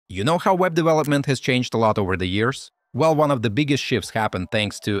You know how web development has changed a lot over the years? Well, one of the biggest shifts happened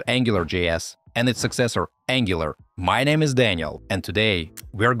thanks to AngularJS and its successor, Angular. My name is Daniel, and today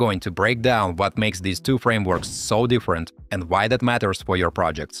we're going to break down what makes these two frameworks so different and why that matters for your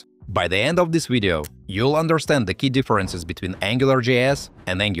projects. By the end of this video, you'll understand the key differences between AngularJS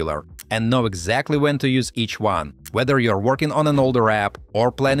and Angular and know exactly when to use each one, whether you're working on an older app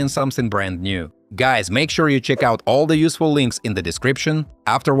or planning something brand new. Guys, make sure you check out all the useful links in the description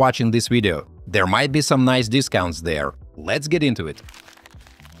after watching this video. There might be some nice discounts there. Let's get into it.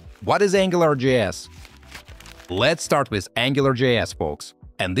 What is AngularJS? Let's start with AngularJS, folks.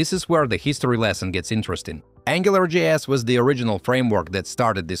 And this is where the history lesson gets interesting. AngularJS was the original framework that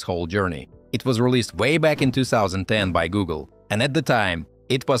started this whole journey. It was released way back in 2010 by Google, and at the time,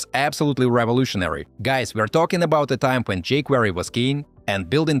 it was absolutely revolutionary. Guys, we're talking about a time when jQuery was king, and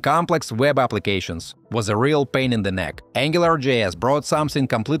building complex web applications was a real pain in the neck. AngularJS brought something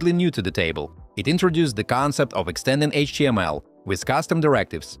completely new to the table. It introduced the concept of extending HTML with custom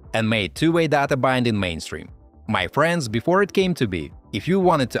directives and made two-way data binding mainstream. My friends, before it came to be, if you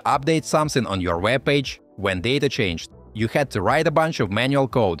wanted to update something on your web page when data changed, you had to write a bunch of manual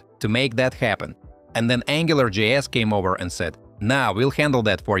code to make that happen. And then AngularJS came over and said, "Nah, we'll handle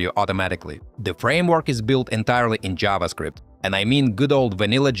that for you automatically." The framework is built entirely in JavaScript, and I mean good old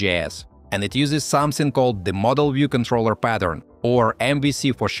vanilla JS, and it uses something called the Model View Controller Pattern, or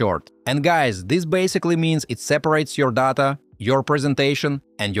MVC for short. And guys, this basically means it separates your data, your presentation,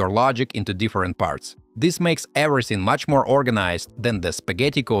 and your logic into different parts. This makes everything much more organized than the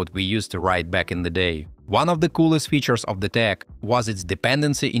spaghetti code we used to write back in the day. One of the coolest features of the tech was its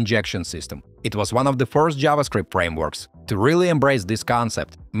dependency injection system. It was one of the first JavaScript frameworks to really embrace this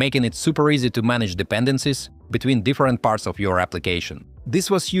concept, making it super easy to manage dependencies between different parts of your application.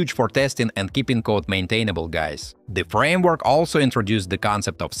 This was huge for testing and keeping code maintainable, guys. The framework also introduced the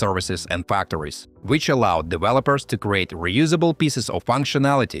concept of services and factories, which allowed developers to create reusable pieces of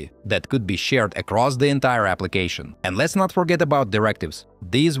functionality that could be shared across the entire application. And let's not forget about directives.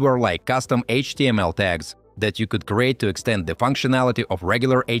 These were like custom HTML tags that you could create to extend the functionality of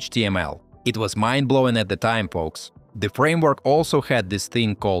regular HTML. It was mind-blowing at the time, folks. The framework also had this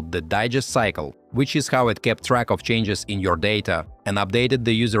thing called the digest cycle, which is how it kept track of changes in your data and updated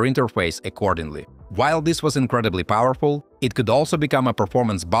the user interface accordingly. While this was incredibly powerful, it could also become a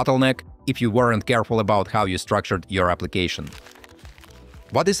performance bottleneck if you weren't careful about how you structured your application.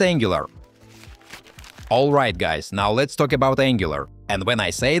 What is Angular? Alright guys, now let's talk about Angular. And when I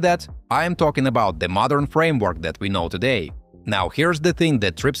say that, I'm talking about the modern framework that we know today. Now here's the thing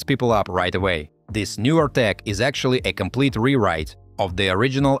that trips people up right away. This newer tech is actually a complete rewrite of the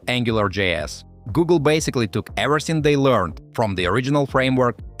original AngularJS. Google basically took everything they learned from the original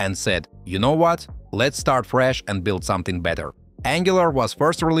framework and said, you know what, let's start fresh and build something better. Angular was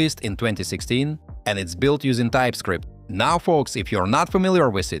first released in 2016 and it's built using TypeScript. Now folks, if you're not familiar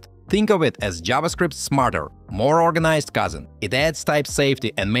with it, think of it as JavaScript's smarter, more organized cousin. It adds type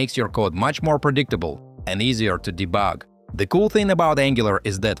safety and makes your code much more predictable and easier to debug. The cool thing about Angular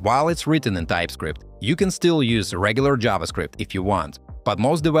is that while it's written in TypeScript, you can still use regular JavaScript if you want, but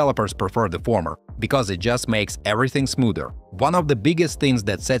most developers prefer the former because it just makes everything smoother. One of the biggest things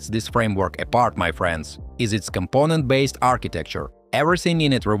that sets this framework apart, my friends, is its component-based architecture. Everything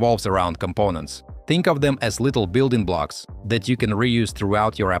in it revolves around components. Think of them as little building blocks that you can reuse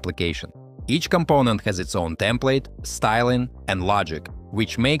throughout your application. Each component has its own template, styling, and logic,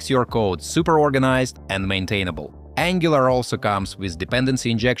 which makes your code super organized and maintainable. Angular also comes with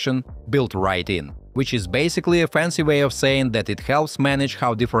dependency injection built right in, which is basically a fancy way of saying that it helps manage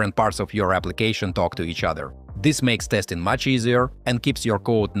how different parts of your application talk to each other. This makes testing much easier and keeps your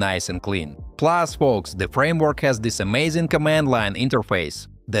code nice and clean. Plus, folks, the framework has this amazing command line interface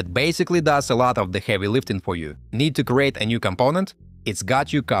that basically does a lot of the heavy lifting for you. Need to create a new component? It's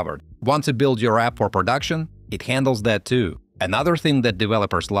got you covered. Want to build your app for production? It handles that too. Another thing that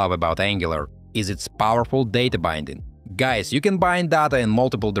developers love about Angular is its powerful data binding. Guys, you can bind data in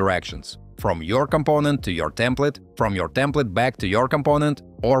multiple directions, from your component to your template, from your template back to your component,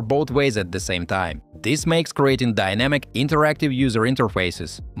 or both ways at the same time. This makes creating dynamic, interactive user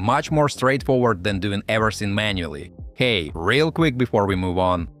interfaces much more straightforward than doing everything manually. Hey, real quick before we move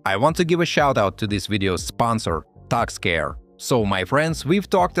on, I want to give a shout out to this video's sponsor, TypeScript. So my friends, we've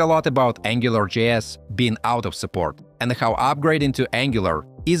talked a lot about AngularJS being out of support and how upgrading to Angular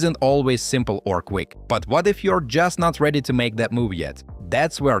isn't always simple or quick. But what if you're just not ready to make that move yet?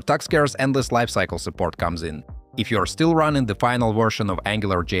 That's where TypeScript's endless lifecycle support comes in. If you're still running the final version of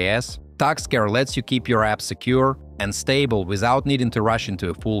AngularJS, TypeScript lets you keep your app secure and stable without needing to rush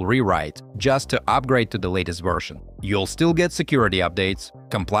into a full rewrite just to upgrade to the latest version. You'll still get security updates,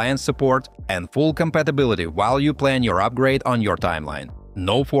 compliance support, and full compatibility while you plan your upgrade on your timeline.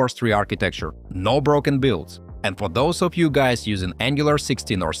 No forced re-architecture, no broken builds. And for those of you guys using Angular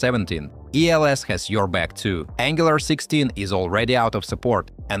 16 or 17, ELS has your back too. Angular 16 is already out of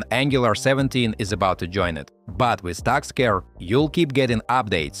support, and Angular 17 is about to join it. But with TypeScript, you'll keep getting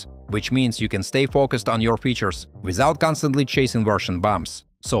updates, which means you can stay focused on your features without constantly chasing version bumps.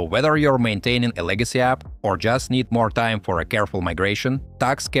 So whether you're maintaining a legacy app or just need more time for a careful migration,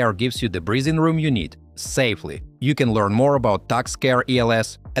 TypeScript gives you the breathing room you need, safely. You can learn more about TypeScript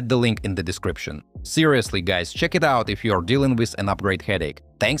ELS at the link in the description. Seriously guys, check it out if you're dealing with an upgrade headache.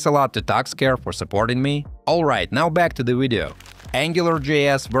 Thanks a lot to TypeScript for supporting me. Alright, now back to the video.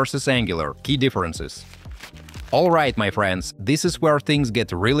 AngularJS versus Angular, key differences. Alright my friends, this is where things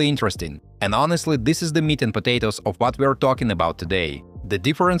get really interesting. And honestly, this is the meat and potatoes of what we're talking about today. The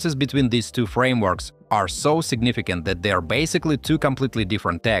differences between these two frameworks are so significant that they are basically two completely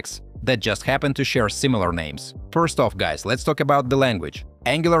different techs that just happen to share similar names. First off guys, let's talk about the language.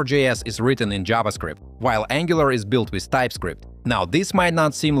 AngularJS is written in JavaScript, while Angular is built with TypeScript. Now this might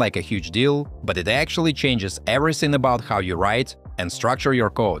not seem like a huge deal, but it actually changes everything about how you write and structure your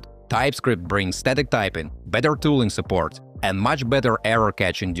code. TypeScript brings static typing, better tooling support, and much better error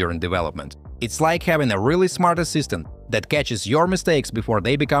catching during development. It's like having a really smart assistant that catches your mistakes before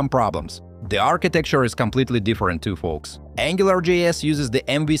they become problems. The architecture is completely different too, folks. AngularJS uses the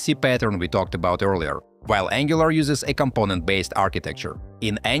MVC pattern we talked about earlier, while Angular uses a component-based architecture.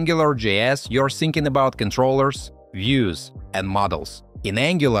 In AngularJS, you're thinking about controllers, views, and models. In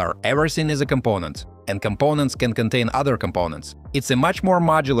Angular, everything is a component, and components can contain other components. It's a much more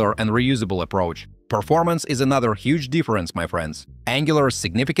modular and reusable approach. Performance is another huge difference, my friends. Angular is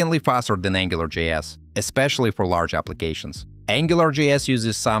significantly faster than AngularJS, especially for large applications. AngularJS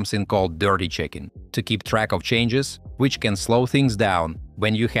uses something called dirty checking to keep track of changes, which can slow things down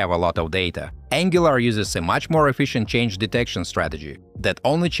when you have a lot of data. Angular uses a much more efficient change detection strategy that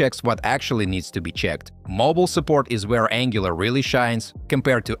only checks what actually needs to be checked. Mobile support is where Angular really shines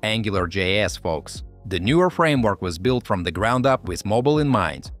compared to AngularJS, folks. The newer framework was built from the ground up with mobile in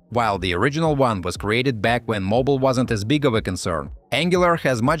mind, while the original one was created back when mobile wasn't as big of a concern. Angular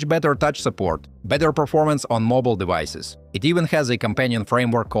has much better touch support, better performance on mobile devices. It even has a companion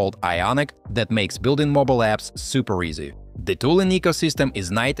framework called Ionic that makes building mobile apps super easy. The tooling ecosystem is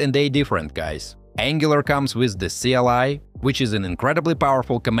night and day different, guys. Angular comes with the CLI, which is an incredibly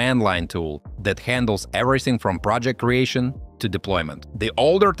powerful command line tool that handles everything from project creation to deployment. The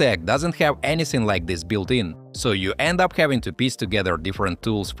older tech doesn't have anything like this built in, so you end up having to piece together different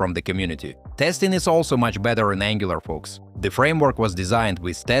tools from the community. Testing is also much better in Angular, folks. The framework was designed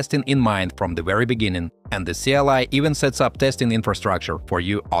with testing in mind from the very beginning, and the CLI even sets up testing infrastructure for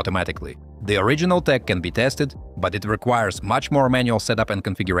you automatically. The original tech can be tested, but it requires much more manual setup and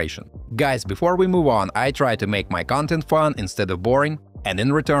configuration. Guys, before we move on, I try to make my content fun instead of boring, and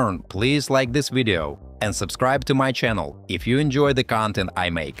in return, please like this video and subscribe to my channel if you enjoy the content I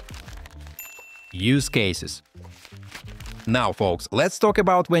make. Use cases. Now, folks, let's talk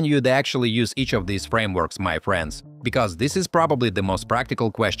about when you'd actually use each of these frameworks, my friends, because this is probably the most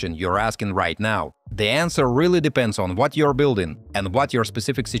practical question you're asking right now. The answer really depends on what you're building and what your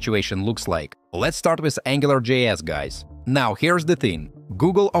specific situation looks like. Let's start with AngularJS, guys. Now, here's the thing.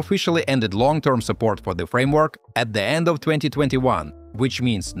 Google officially ended long-term support for the framework at the end of 2021, which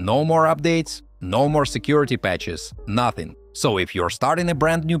means no more updates, no more security patches, nothing. So if you're starting a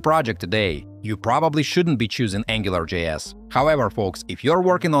brand new project today, you probably shouldn't be choosing AngularJS. However, folks, if you're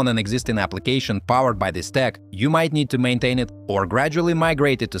working on an existing application powered by this tech, you might need to maintain it or gradually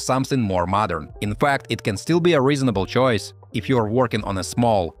migrate it to something more modern. In fact, it can still be a reasonable choice if you're working on a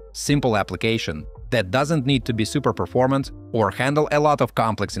small, simple application that doesn't need to be super performant or handle a lot of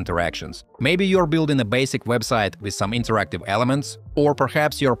complex interactions. Maybe you're building a basic website with some interactive elements, or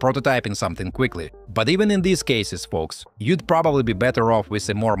perhaps you're prototyping something quickly. But even in these cases, folks, you'd probably be better off with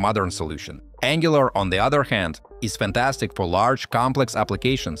a more modern solution. Angular, on the other hand, is fantastic for large, complex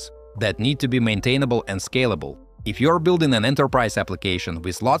applications that need to be maintainable and scalable. If you're building an enterprise application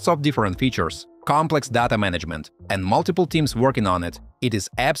with lots of different features, complex data management, and multiple teams working on it, it is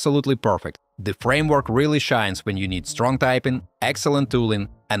absolutely perfect. The framework really shines when you need strong typing, excellent tooling,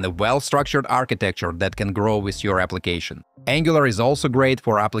 and a well-structured architecture that can grow with your application. Angular is also great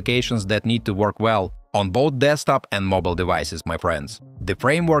for applications that need to work well on both desktop and mobile devices, my friends. The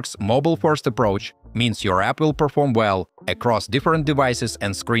framework's mobile-first approach means your app will perform well across different devices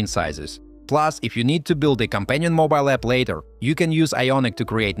and screen sizes. Plus, if you need to build a companion mobile app later, you can use Ionic to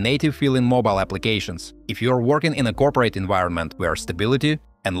create native feeling mobile applications. If you're working in a corporate environment where stability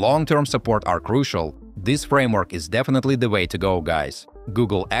and long-term support are crucial, this framework is definitely the way to go, guys.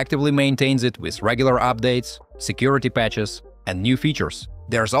 Google actively maintains it with regular updates, security patches, and new features.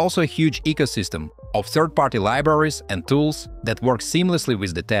 There's also a huge ecosystem of third-party libraries and tools that work seamlessly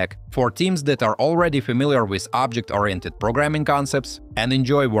with the tech for teams that are already familiar with object-oriented programming concepts and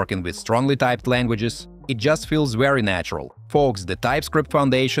enjoy working with strongly typed languages. It just feels very natural. Folks, the TypeScript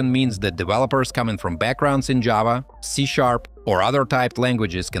foundation means that developers coming from backgrounds in Java, C# or other typed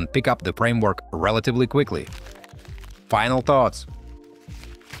languages can pick up the framework relatively quickly. Final thoughts.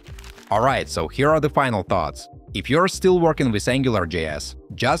 Alright, so here are the final thoughts. If you're still working with AngularJS,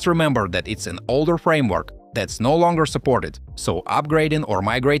 just remember that it's an older framework that's no longer supported, so upgrading or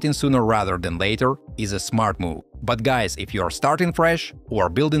migrating sooner rather than later is a smart move. But guys, if you're starting fresh or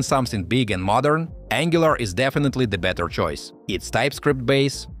building something big and modern, Angular is definitely the better choice. Its TypeScript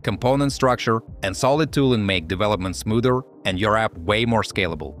base, component structure, and solid tooling make development smoother and your app way more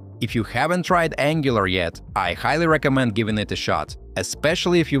scalable. If you haven't tried Angular yet, I highly recommend giving it a shot,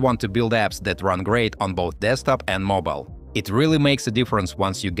 especially if you want to build apps that run great on both desktop and mobile. It really makes a difference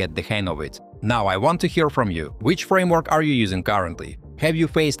once you get the hang of it. Now I want to hear from you. Which framework are you using currently? Have you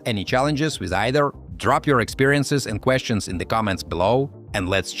faced any challenges with either? Drop your experiences and questions in the comments below, and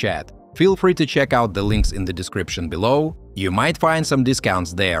let's chat. Feel free to check out the links in the description below. You might find some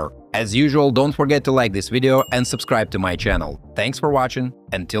discounts there. As usual, don't forget to like this video and subscribe to my channel. Thanks for watching.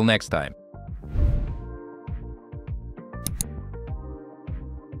 Until next time.